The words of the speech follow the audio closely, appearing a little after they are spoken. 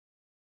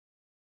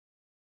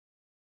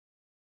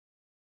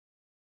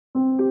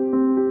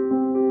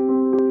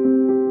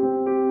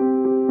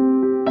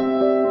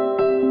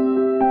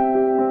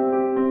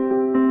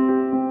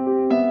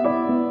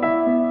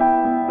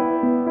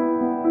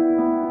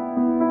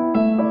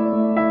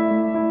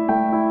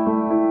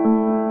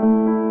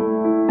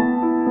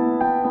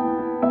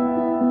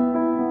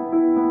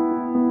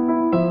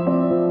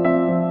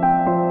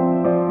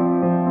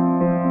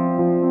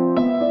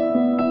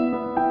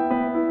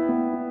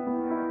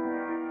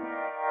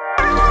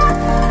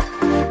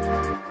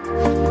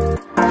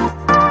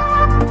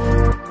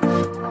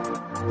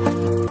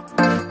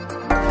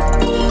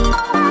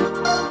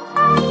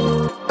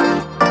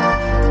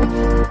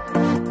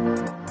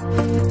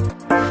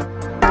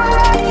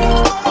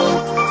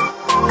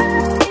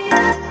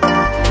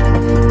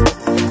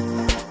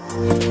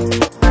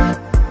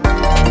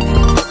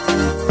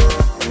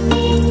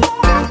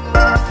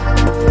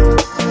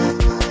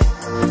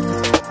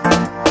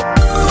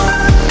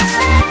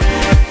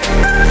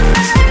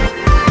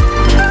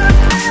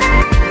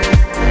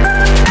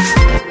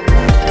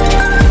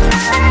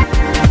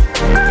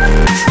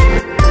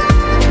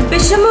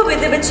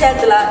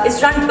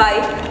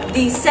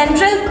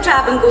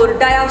Travancore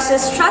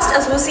Diocese Trust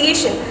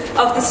Association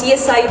of the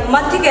CSI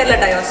Madhya Kerala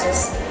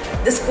Diocese.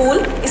 The school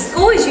is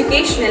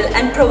co-educational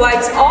and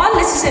provides all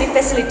necessary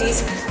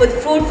facilities for the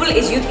fruitful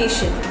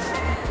education.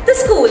 The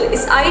school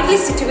is ideally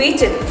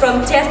situated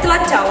from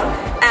Cherthala town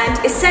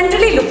and is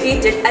centrally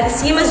located at the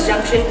CMS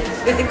junction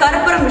with the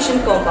Karapuram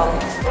Mission compound.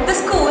 The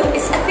school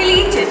is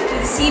affiliated to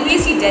the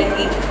CBSE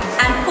Delhi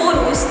and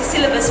follows the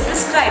syllabus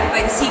prescribed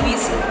by the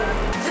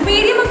CBSE. The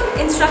medium of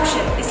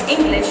instruction is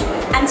English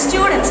and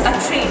students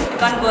are trained to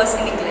converse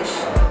in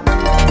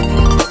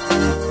English.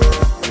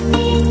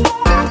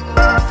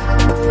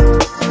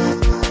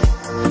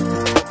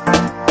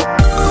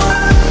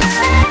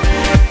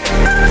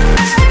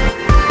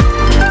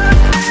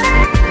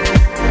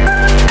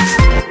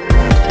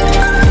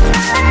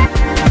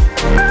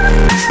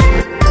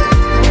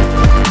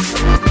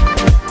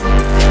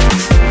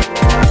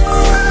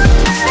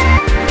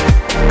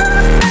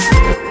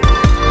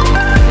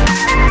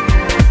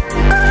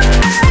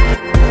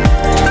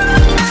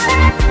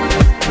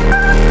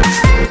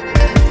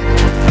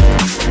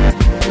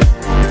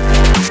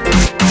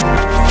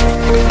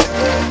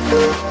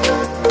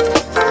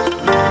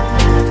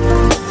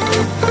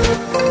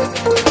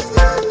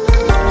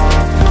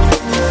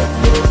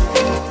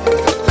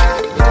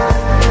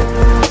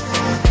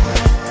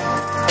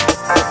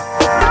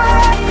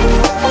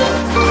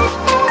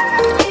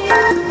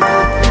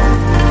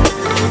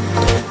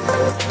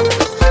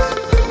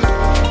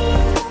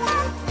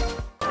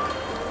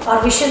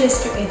 Our vision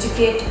is to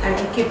educate and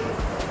equip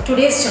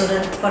today's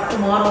children for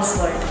tomorrow's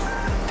world.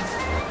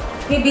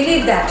 We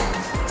believe that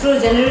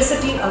through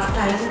generosity of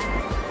time,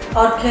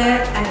 our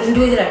care and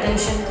individual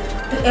attention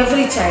to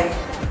every child,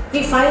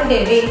 we find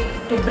a way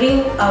to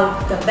bring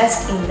out the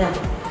best in them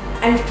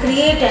and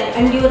create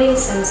an enduring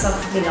sense of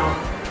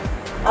belonging.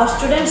 Our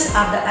students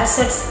are the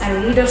assets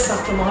and leaders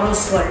of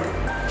tomorrow's world.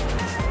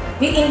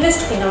 We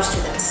invest in our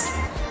students.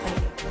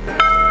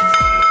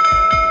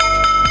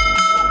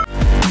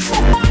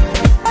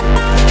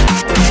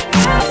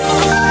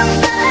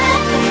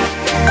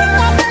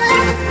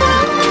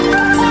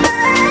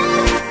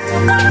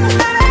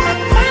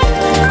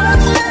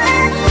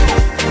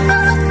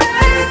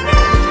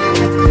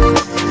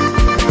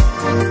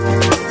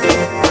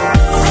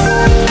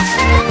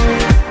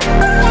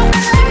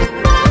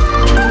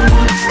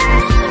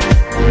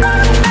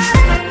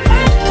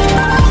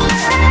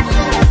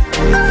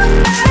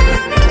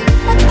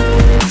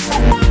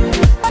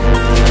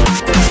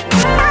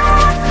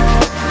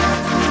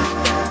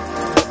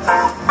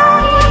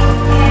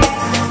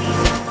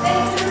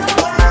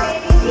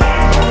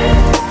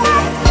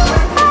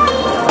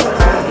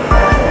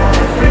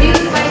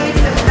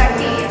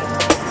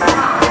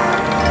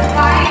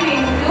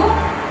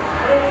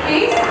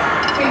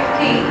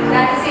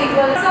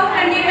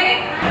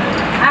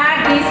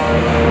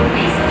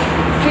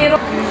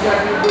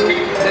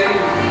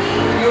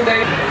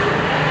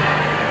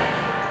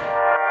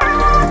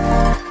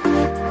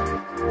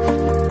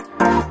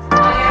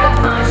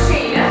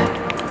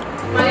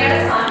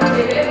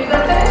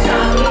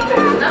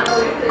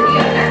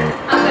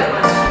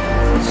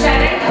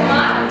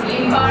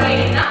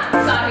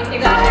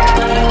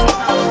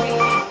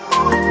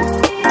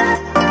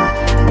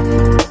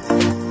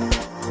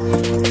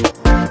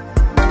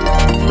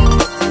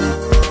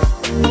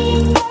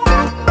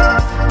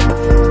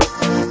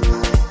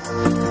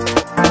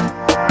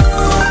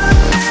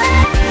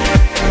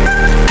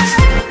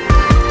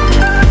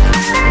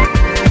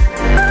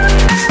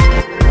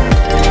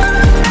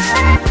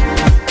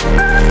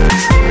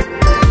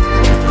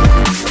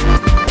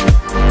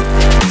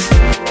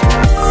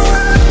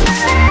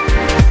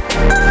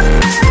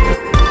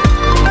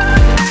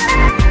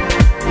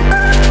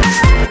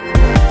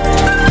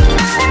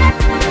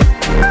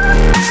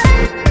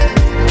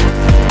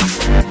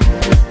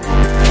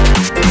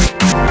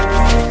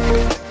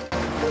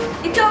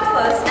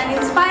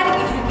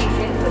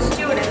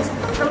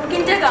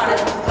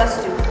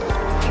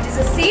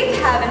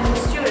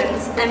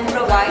 And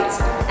provides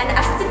an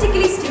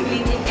aesthetically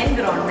stimulating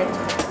environment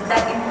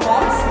that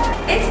informs,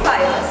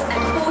 inspires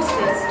and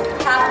fosters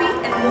happy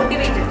and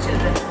motivated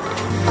children.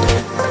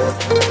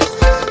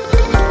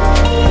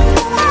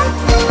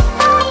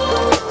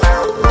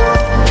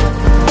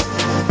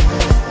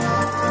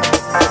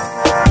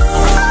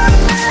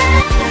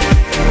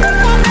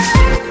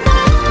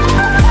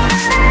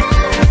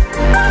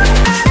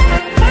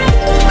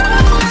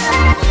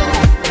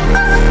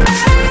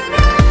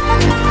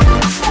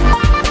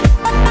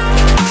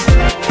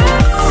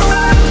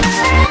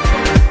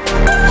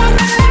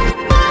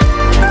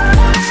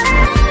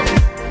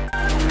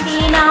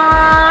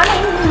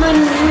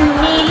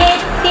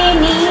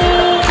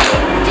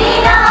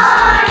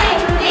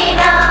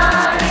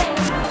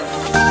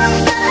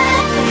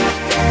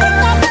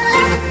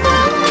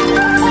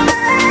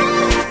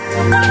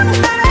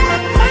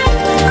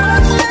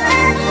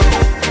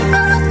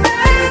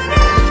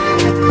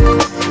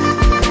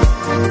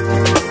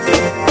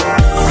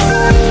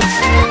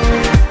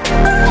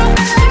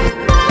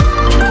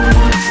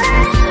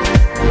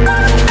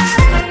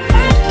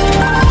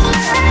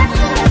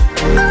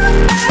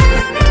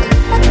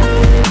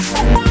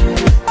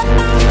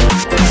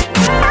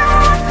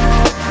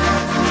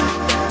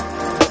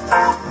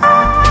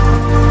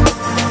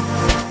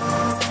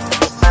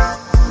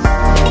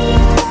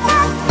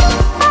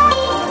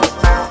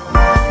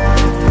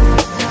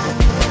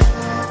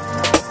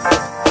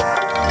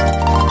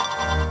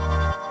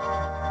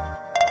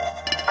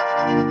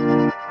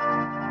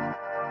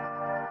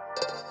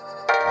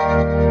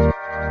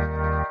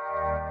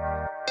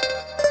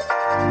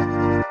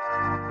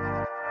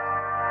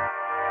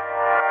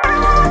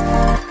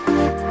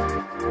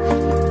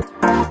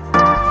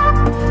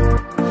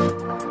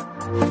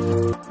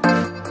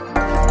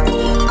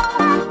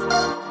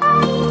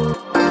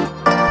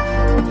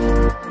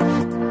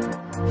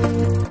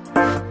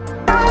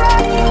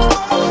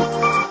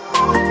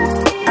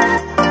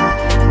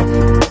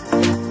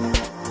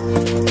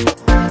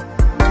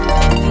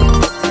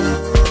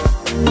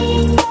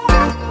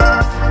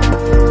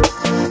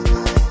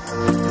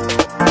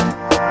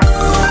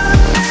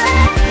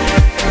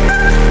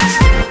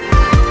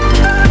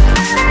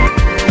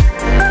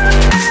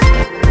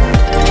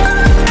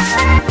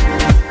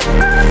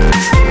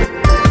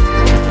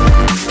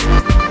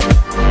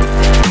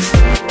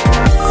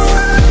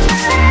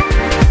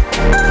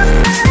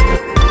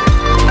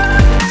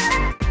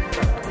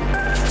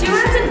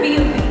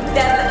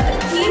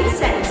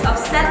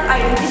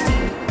 identity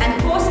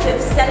and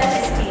positive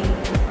self-esteem.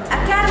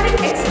 Academic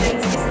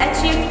excellence is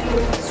achieved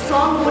through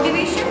strong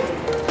motivation,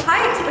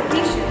 high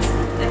expectations,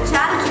 a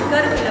challenging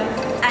curriculum,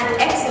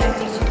 and excellent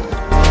teaching.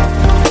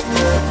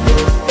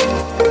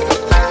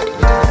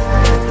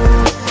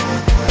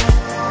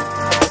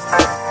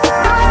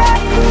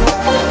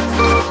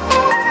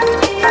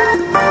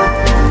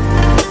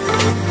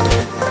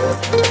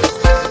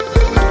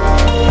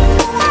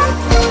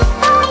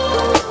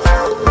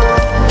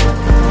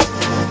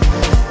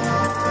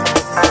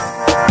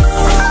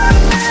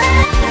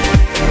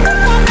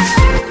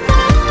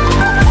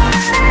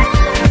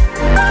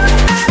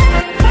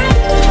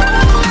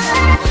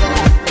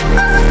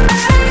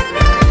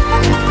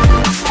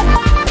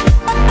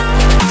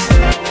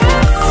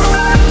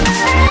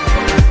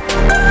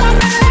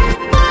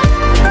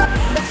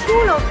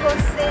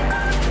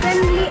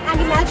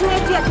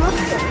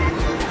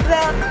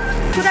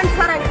 Students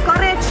are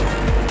encouraged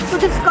to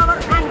discover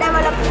and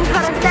develop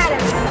inherent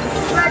talents,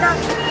 whether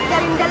they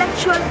are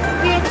intellectual,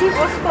 creative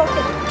or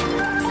sportive.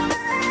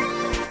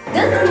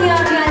 This is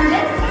Neon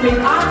List with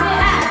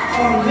RJS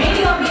on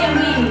Radio BM